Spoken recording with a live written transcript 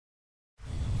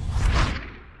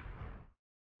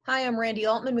Hi, I'm Randy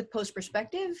Altman with Post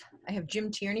Perspective. I have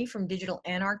Jim Tierney from Digital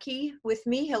Anarchy with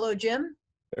me. Hello, Jim.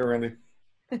 Hey, Randy.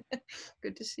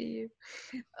 Good to see you.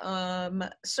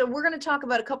 So we're going to talk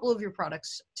about a couple of your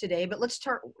products today, but let's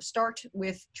start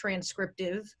with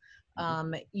Transcriptive.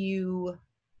 You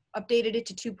updated it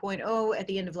to 2.0 at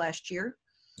the end of last year.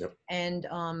 Yep. And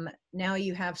now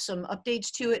you have some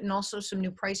updates to it and also some new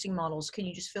pricing models. Can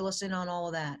you just fill us in on all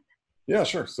of that? Yeah,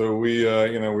 sure. So we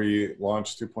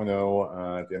launched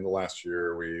 2.0 at the end of last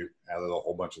year. We added a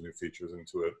whole bunch of new features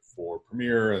into it for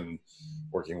Premiere and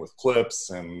working with clips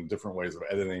and different ways of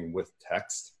editing with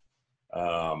text,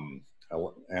 and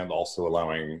also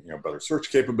allowing better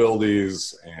search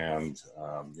capabilities. And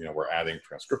we're adding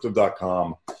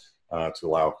transcriptive.com to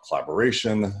allow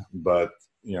collaboration. But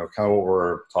kind of what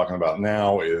we're talking about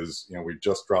now is we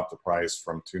just dropped the price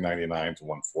from $299 to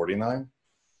 $149.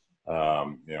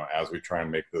 As we try and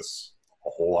make this a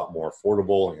whole lot more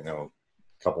affordable. A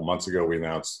couple months ago, we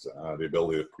announced the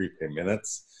ability to prepay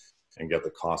minutes and get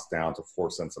the cost down to 4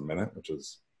 cents a minute, which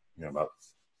is about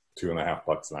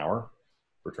 $2.50 an hour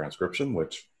for transcription,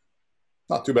 which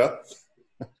not too bad.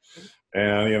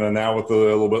 And now with a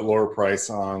little bit lower price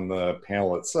on the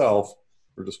panel itself,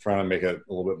 we're just trying to make it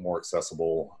a little bit more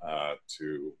accessible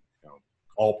to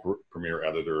all Premiere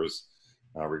editors.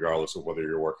 Regardless of whether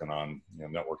you're working on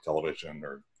network television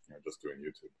or just doing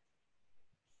YouTube.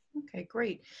 Okay,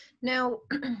 great. Now,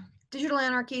 Digital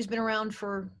Anarchy has been around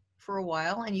for a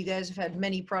while, and you guys have had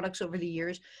many products over the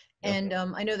years. Yep. And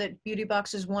I know that Beauty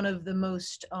Box is one of the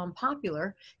most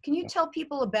popular. Can you tell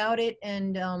people about it,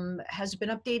 and has it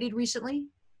been updated recently?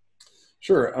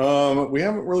 Sure. We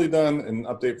haven't really done an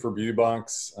update for Beauty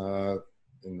Box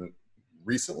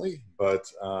recently, but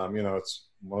it's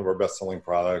one of our best-selling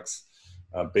products.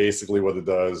 Basically what it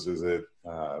does is it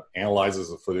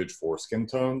analyzes the footage for skin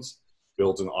tones,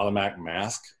 builds an automatic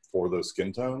mask for those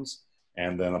skin tones,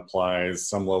 and then applies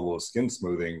some level of skin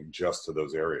smoothing just to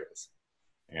those areas.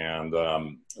 And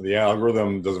the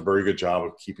algorithm does a very good job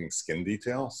of keeping skin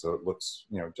detail, so it looks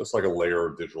just like a layer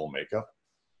of digital makeup.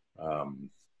 And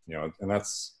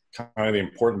that's kind of the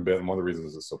important bit, and one of the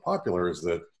reasons it's so popular is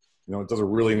that it does a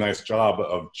really nice job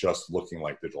of just looking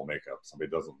like digital makeup.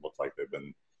 Somebody doesn't look like they've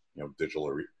been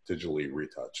digitally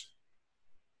retouched.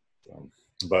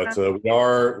 But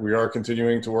we are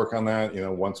continuing to work on that.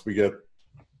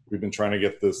 We've been trying to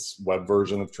get this web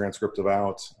version of Transcriptive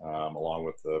out, along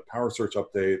with the Power Search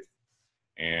update,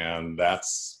 and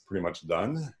that's pretty much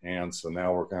done. And so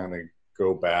now we're going to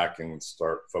go back and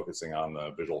start focusing on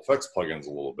the visual effects plugins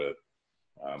a little bit,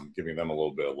 giving them a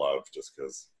little bit of love, just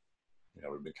because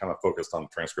we've been kind of focused on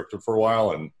Transcriptive for a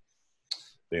while, and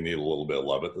they need a little bit of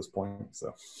love at this point.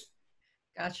 So,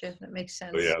 gotcha. That makes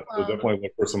sense. So yeah, so definitely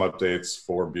look for some updates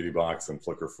for Beauty Box and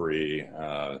Flicker Free.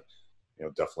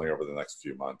 Definitely over the next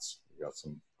few months. We got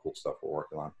some cool stuff we're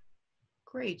working on.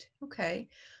 Great. Okay.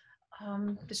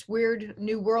 This weird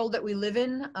new world that we live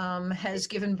in has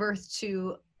given birth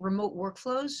to remote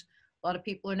workflows. A lot of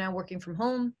people are now working from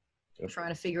home, trying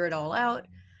to figure it all out.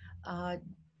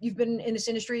 You've been in this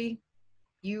industry.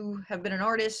 You have been an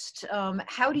artist.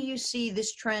 How do you see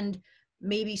this trend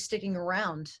maybe sticking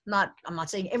around? I'm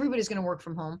not saying everybody's going to work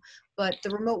from home, but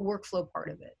the remote workflow part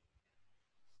of it.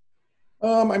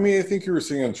 I think you were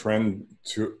seeing a trend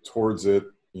towards it,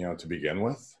 to begin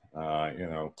with.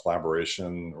 Remote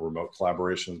collaboration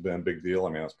has been a big deal.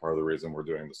 That's part of the reason we're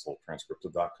doing this whole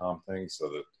transcriptive.com thing,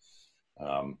 so that,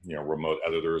 remote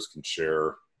editors can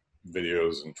share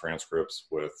videos and transcripts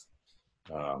with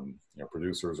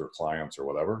producers or clients or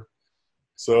whatever.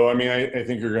 So, I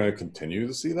think you're going to continue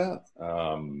to see that.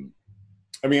 I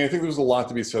think there's a lot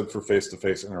to be said for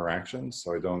face-to-face interactions.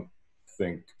 So I don't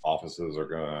think offices are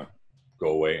going to go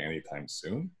away anytime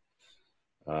soon.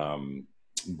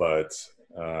 But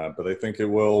I think it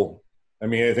will. I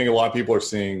think a lot of people are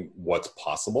seeing what's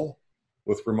possible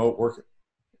with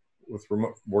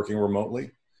working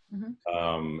remotely.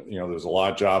 Mm-hmm. There's a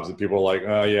lot of jobs that people are like,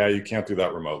 oh yeah, you can't do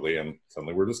that remotely. And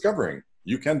suddenly we're discovering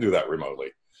you can do that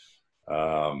remotely.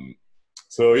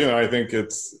 So, I think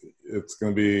it's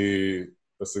going to be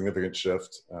a significant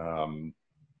shift. And,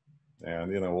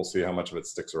 we'll see how much of it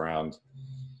sticks around,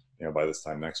 by this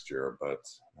time next year. But,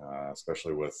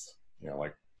 especially with,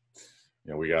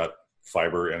 we got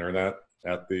fiber internet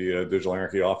at the Digital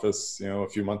Anarchy office, a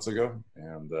few months ago.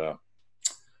 And,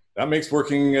 that makes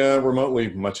working remotely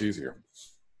much easier.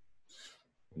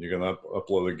 You can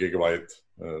upload a gigabyte,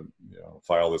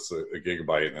 file that's a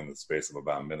gigabyte in the space of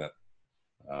about a minute.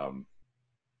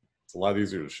 It's a lot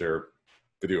easier to share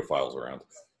video files around.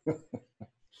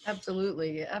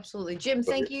 Absolutely, absolutely. Jim,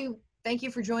 thank you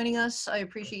for joining us. I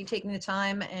appreciate you taking the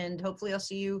time, and hopefully I'll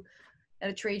see you at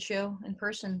a trade show in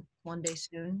person one day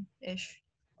soon-ish.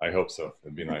 I hope so.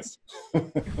 It'd be nice.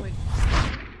 It would.